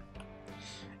building.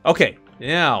 Okay,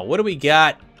 now what do we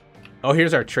got? Oh,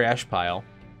 here's our trash pile.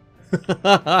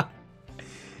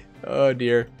 Oh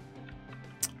dear.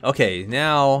 Okay,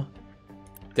 now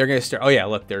they're gonna start. Oh yeah,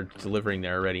 look, they're delivering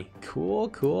there already. Cool,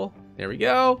 cool. There we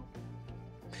go.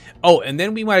 Oh, and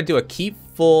then we want to do a keep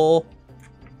full,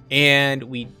 and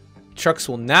trucks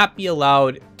will not be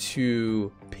allowed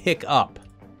to pick up.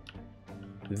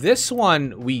 This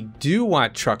one, we do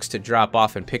want trucks to drop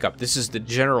off and pick up. This is the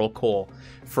general coal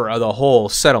for the whole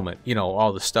settlement, you know,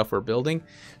 all the stuff we're building.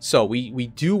 So we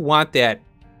do want that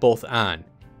both on.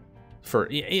 For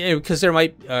because there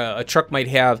might, a truck might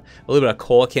have a little bit of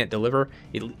coal it can't deliver.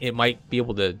 It might be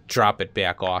able to drop it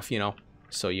back off, you know.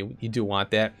 So you do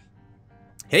want that.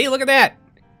 Hey, look at that!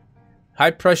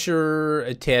 High pressure,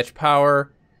 attach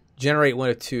power, generate 1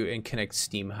 of 2, and connect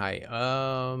steam high.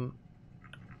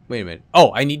 Wait a minute.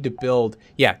 Oh, I need to build,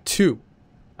 yeah, 2.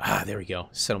 Ah, there we go.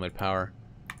 Settlement power.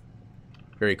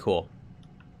 Very cool.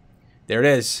 There it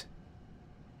is.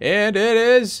 And it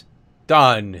is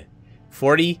done.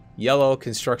 40 yellow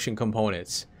construction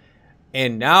components.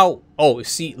 And now, oh,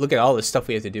 see, look at all this stuff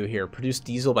we have to do here. Produce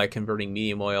diesel by converting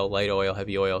medium oil, light oil,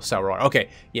 heavy oil, sour oil. Okay,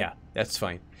 yeah, that's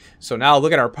fine. So now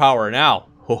look at our power now.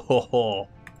 Ho, ho, ho.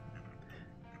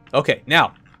 Okay,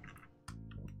 now.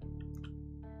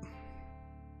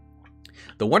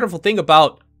 The wonderful thing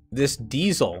about this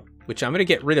diesel, which I'm going to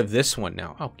get rid of this one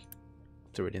now. Oh,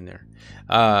 throw it in there.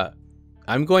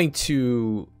 I'm going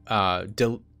to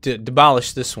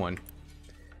demolish this one.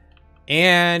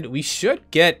 And we should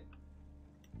get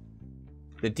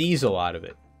the diesel out of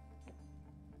it.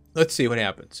 Let's see what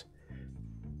happens.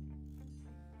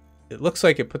 It looks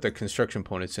like it put the construction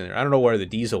components in there. I don't know where the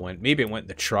diesel went. Maybe it went in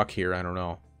the truck here. I don't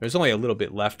know. There's only a little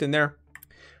bit left in there.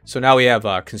 So now we have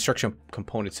construction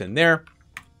components in there.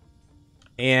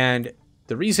 And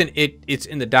the reason it's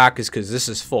in the dock is because this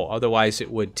is full. Otherwise,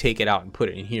 it would take it out and put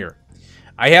it in here.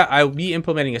 I'll be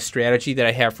implementing a strategy that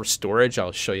I have for storage.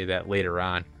 I'll show you that later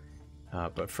on.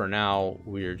 But for now,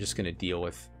 we're just going to deal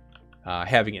with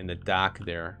having it in the dock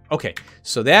there. Okay,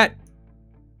 so that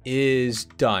is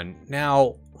done.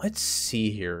 Now, let's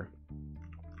see here.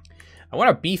 I want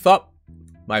to beef up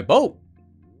my boat.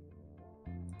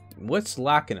 What's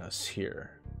locking us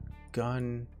here?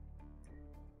 Gun.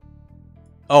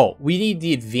 Oh, we need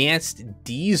the advanced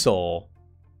diesel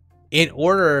in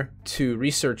order to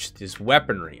research this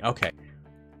weaponry. Okay,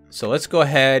 so let's go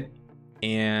ahead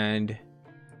and...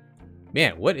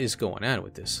 Man, what is going on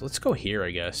with this? Let's go here,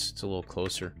 I guess. It's a little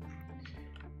closer.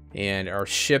 And our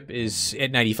ship is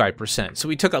at 95%. So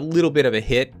we took a little bit of a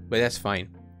hit, but that's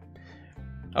fine.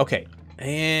 Okay,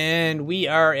 and we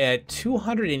are at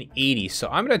 280. So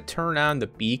I'm going to turn on the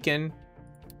beacon.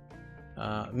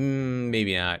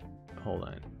 Maybe not. Hold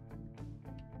on.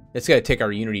 It's got to take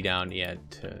our Unity down yet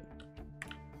to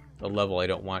the level I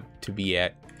don't want to be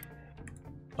at.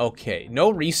 Okay,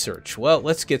 no research. Well,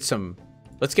 let's get some...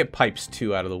 Let's get pipes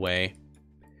 2 out of the way.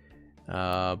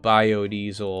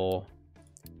 Biodiesel.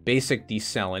 Basic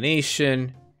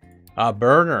desalination.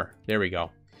 Burner. There we go.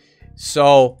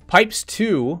 So, pipes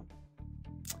 2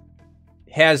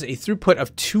 has a throughput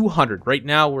of 200. Right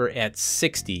now, we're at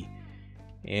 60.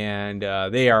 And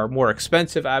they are more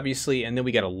expensive, obviously. And then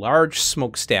we got a large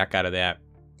smokestack out of that.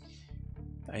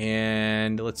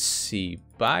 And let's see.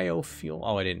 Biofuel.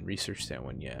 Oh, I didn't research that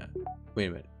one yet. Wait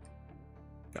a minute.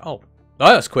 Oh,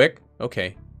 that was quick.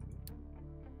 Okay.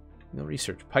 No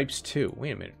research. Pipes 2.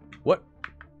 Wait a minute. What?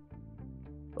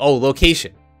 Oh,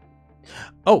 location.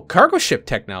 Oh, cargo ship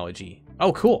technology.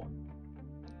 Oh, cool.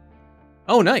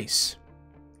 Oh, nice.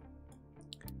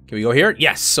 Can we go here?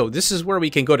 Yes. So this is where we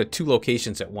can go to 2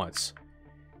 locations at once.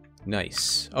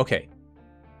 Nice. Okay.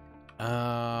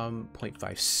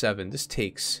 0.57. This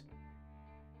takes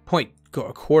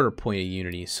a quarter point of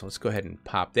unity. So let's go ahead and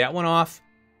pop that one off.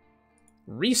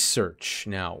 Research.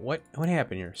 Now, what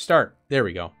happened here? Start. There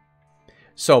we go.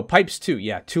 So pipes 2.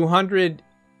 Yeah, 200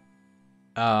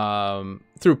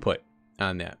 throughput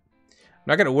on that. I'm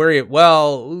not going to worry.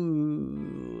 Well,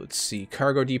 let's see.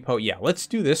 Cargo depot. Yeah, let's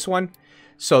do this one.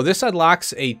 So this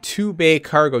unlocks a 2-bay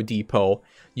cargo depot.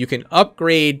 You can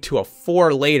upgrade to a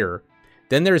 4 later.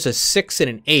 Then there's a 6 and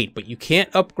an 8, but you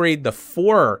can't upgrade the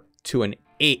 4 to an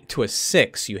 8 to a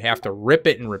 6. You have to rip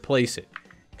it and replace it.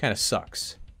 Kind of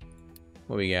sucks.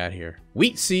 What we got here?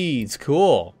 Wheat seeds.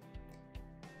 Cool.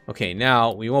 Okay,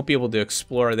 now we won't be able to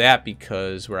explore that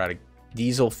because we're out of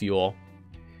diesel fuel.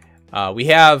 We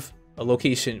have a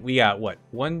location. We got what?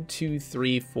 1, 2,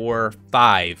 3, 4,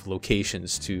 5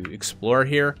 locations to explore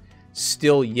here.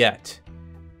 Still yet.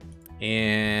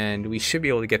 And we should be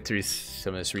able to get through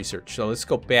some of this research. So let's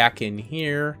go back in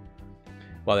here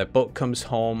while that boat comes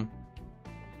home.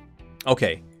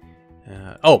 Okay.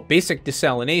 Oh, basic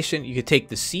desalination. You could take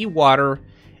the seawater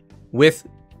with,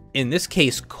 in this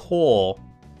case, coal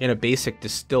in a basic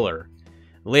distiller.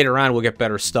 Later on, we'll get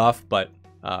better stuff, but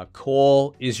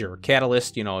coal is your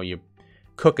catalyst. You know, you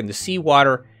cook in the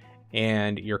seawater,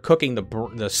 and you're cooking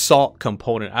the salt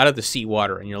component out of the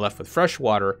seawater, and you're left with fresh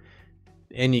water.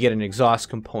 And you get an exhaust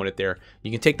component there.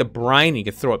 You can take the brine and you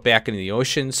can throw it back into the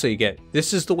ocean. So you get,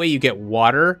 this is the way you get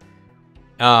water.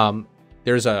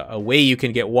 There's a way you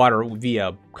can get water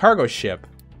via cargo ship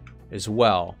as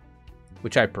well,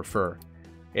 which I prefer.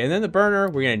 And then the burner,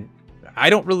 I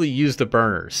don't really use the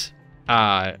burners.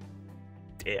 There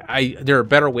are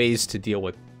better ways to deal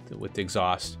with the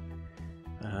exhaust.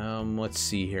 Let's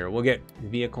see here. We'll get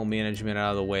vehicle management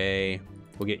out of the way.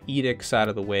 We'll get edicts out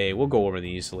of the way. We'll go over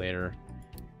these later.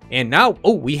 And now,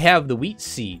 oh, we have the wheat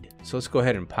seed. So let's go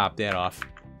ahead and pop that off.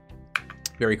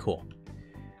 Very cool.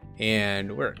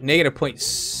 And we're negative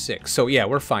 0.6. So yeah,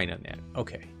 we're fine on that.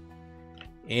 Okay.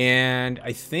 And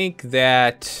I think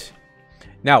that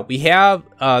now we have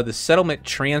the settlement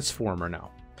transformer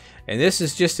now. And this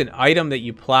is just an item that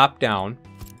you plop down.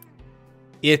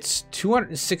 It's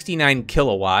 269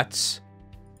 kilowatts.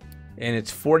 And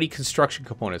it's 40 construction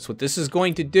components. What this is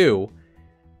going to do,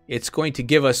 it's going to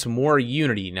give us more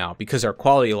unity now because our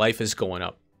quality of life is going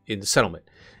up in the settlement.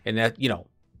 And that, you know,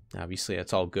 obviously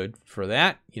that's all good for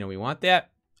that. You know, we want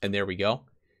that. And there we go.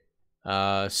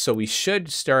 So we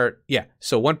should start, yeah,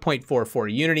 so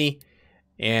 1.44 unity.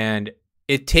 And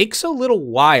it takes a little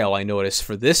while, I notice,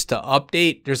 for this to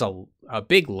update. There's a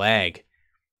big lag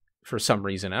for some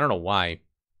reason. I don't know why.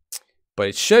 But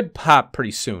it should pop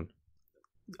pretty soon.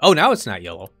 Oh, now it's not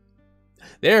yellow.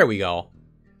 There we go.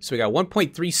 So we got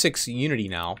 1.36 unity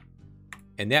now.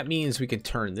 And that means we can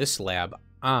turn this lab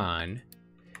on.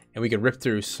 And we can rip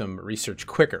through some research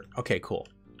quicker. Okay, cool.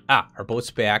 Ah, our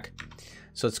boat's back.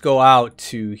 So let's go out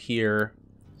to here.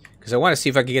 Because I want to see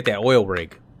if I can get that oil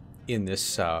rig in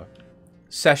this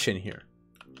session here.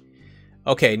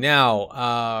 Okay,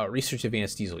 now, research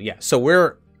advanced diesel. Yeah,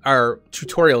 so our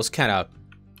tutorial is kind of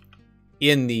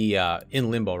in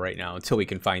limbo right now until we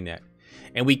can find that.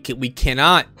 And we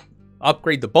cannot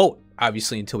upgrade the boat,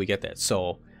 obviously, until we get that.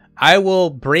 So I will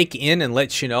break in and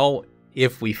let you know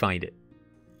if we find it.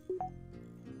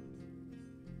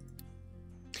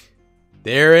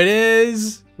 There it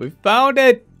is. We found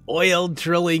it. Oil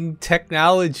drilling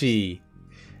technology.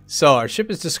 So our ship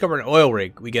has discovered an oil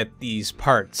rig. We get these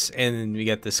parts and then we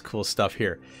get this cool stuff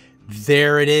here.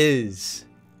 There it is.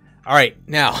 All right,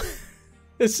 now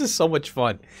this is so much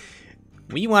fun.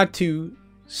 We want to,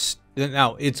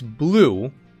 now it's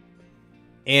blue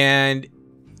and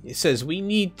it says we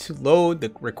need to load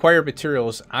the required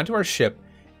materials onto our ship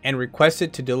and request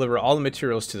it to deliver all the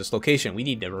materials to this location. We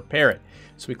need to repair it.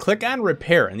 So we click on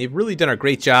repair, and they've really done a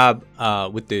great job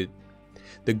with the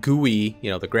GUI,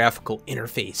 you know, the graphical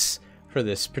interface for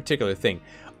this particular thing.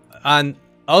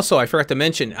 Also, I forgot to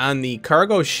mention, on the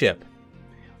cargo ship,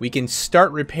 we can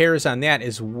start repairs on that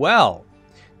as well.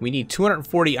 We need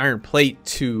 240 iron plate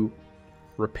to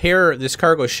repair this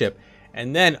cargo ship.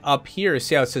 And then up here,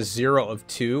 see how it says 0 of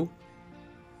 2?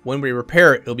 When we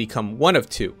repair it, it'll become 1 of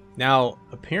 2. Now,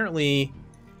 apparently,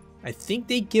 I think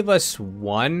they give us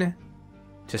 1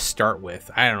 to start with.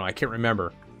 I don't know. I can't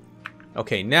remember.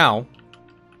 Okay, now.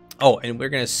 Oh, and we're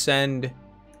going to send.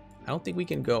 I don't think we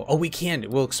can go. Oh, we can.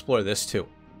 We'll explore this too.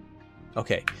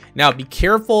 Okay. Now, be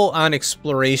careful on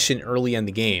exploration early in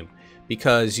the game,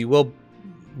 because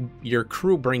your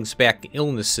crew brings back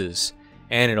illnesses,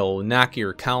 and it'll knock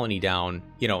your colony down,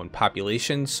 you know, in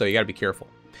population. So you got to be careful.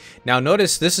 Now,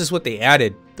 notice this is what they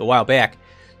added a while back.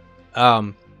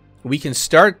 We can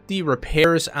start the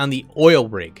repairs on the oil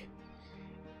rig,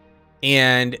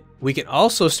 and we can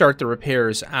also start the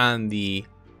repairs on the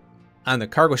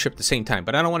cargo ship at the same time.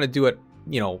 But I don't want to do it,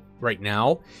 you know, right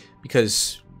now,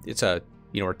 because it's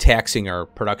we're taxing our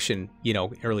production, you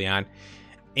know, early on.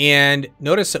 And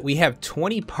notice that we have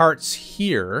 20 parts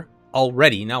here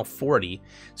already, now 40.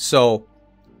 So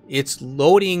it's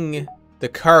loading the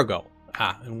cargo.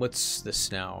 And what's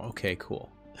this now? Okay, cool.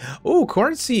 Oh,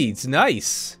 corn seeds.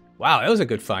 Nice. Wow, that was a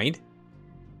good find.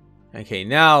 Okay,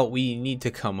 now we need to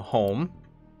come home.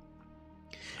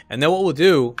 And then what we'll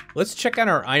do, let's check on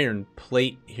our iron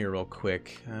plate here real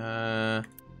quick. We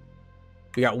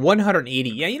got 180.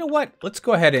 Yeah, you know what? Let's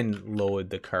go ahead and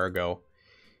load the cargo.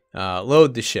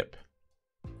 Load the ship.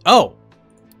 Oh,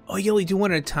 you only do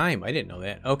one at a time. I didn't know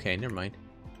that. Okay, never mind.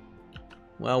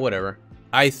 Well, whatever.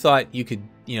 I thought you could,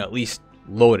 you know, at least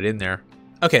load it in there.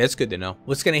 Okay, that's good to know.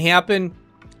 What's going to happen?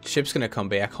 Ship's going to come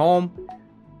back home.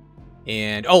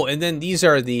 And, oh, and then these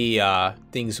are the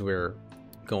things we're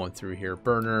going through here.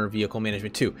 Burner, vehicle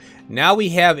management 2. Now we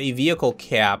have a vehicle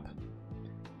cap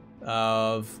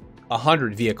of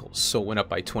 100 vehicles. So it went up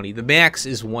by 20. The max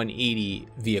is 180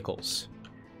 vehicles.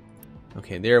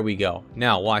 Okay, there we go.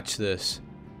 Now watch this.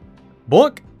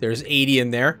 Boink! There's 80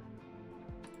 in there.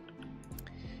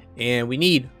 And we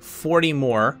need 40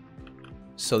 more.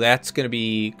 So that's going to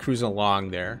be cruising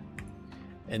along there.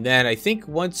 And then I think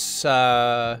once...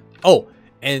 oh,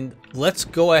 and let's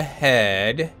go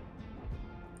ahead...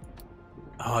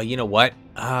 Oh, you know what?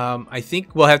 I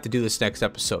think we'll have to do this next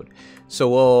episode.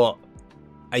 So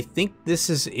I think this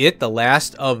is it. The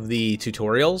last of the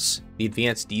tutorials. The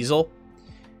advanced diesel.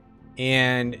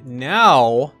 And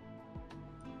now...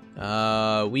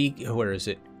 where is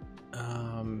it?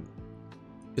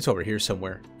 It's over here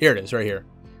somewhere. Here it is, right here.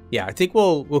 Yeah, I think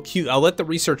I'll let the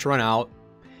research run out,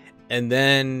 and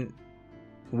then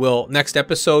next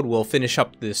episode we'll finish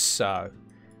up this the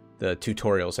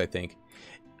tutorials. I think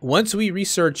once we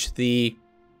research the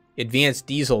advanced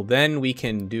diesel, then we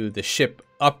can do the ship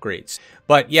upgrades.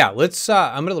 But yeah,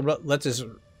 I'm gonna let this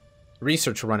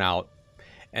research run out,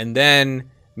 and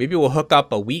then maybe we'll hook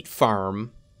up a wheat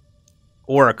farm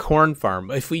or a corn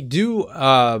farm. If we do,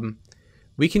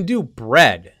 we can do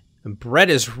bread. And bread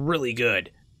is really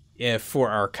good for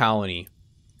our colony.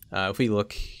 If we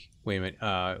look, wait a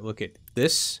minute, look at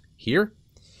this here,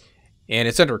 and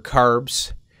it's under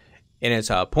carbs, and it's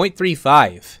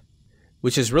 0.35,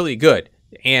 which is really good,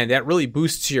 and that really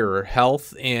boosts your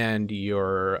health and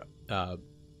your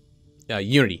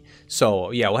unity.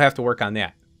 So yeah, we'll have to work on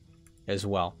that as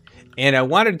well. And I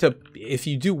wanted to, if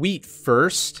you do wheat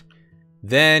first,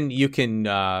 then you can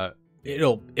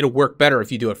it'll work better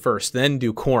if you do it first, then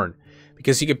do corn,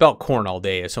 because you can belt corn all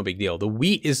day. It's no big deal. The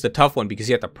wheat is the tough one because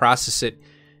you have to process it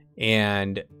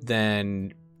and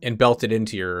belt it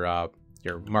into your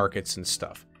markets and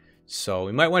stuff. So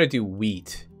we might want to do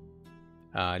wheat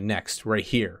next, right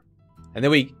here, and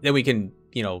then we can,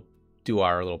 you know, do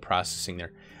our little processing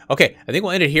there. Okay, I think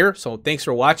we'll end it here. So thanks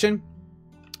for watching.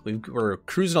 We're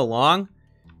cruising along.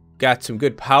 Got some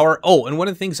good power. Oh, and one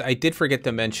of the things I did forget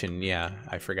to mention, yeah,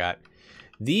 I forgot.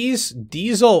 These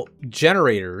diesel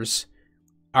generators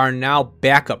are now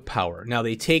backup power. Now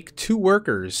they take 2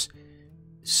 workers,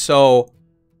 so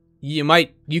you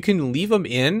can leave them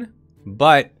in,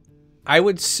 but I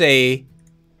would say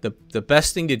the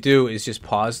best thing to do is just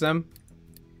pause them,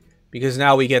 because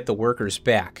now we get the workers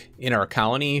back in our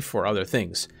colony for other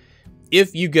things.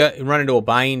 If you run into a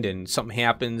bind and something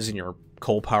happens and your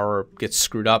coal power gets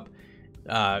screwed up,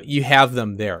 you have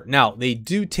them there. Now, they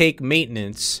do take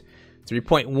maintenance,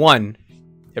 3.1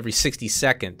 every 60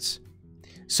 seconds.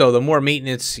 So the more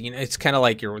maintenance, you know, it's kind of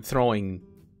like you're throwing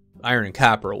iron and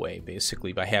copper away,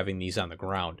 basically, by having these on the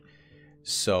ground.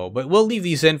 So, but we'll leave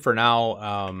these in for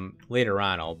now. Later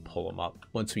on, I'll pull them up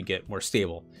once we get more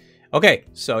stable. Okay,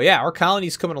 so yeah, our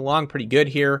colony's coming along pretty good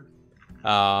here.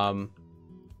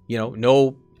 You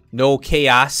know, no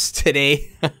chaos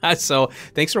today. So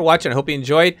thanks for watching. I hope you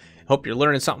enjoyed. Hope you're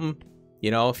learning something.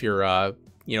 You know, if you're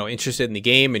you know, interested in the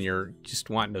game and you're just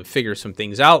wanting to figure some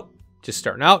things out, just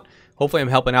starting out, hopefully I'm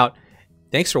helping out.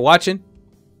 Thanks for watching.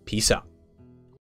 Peace out.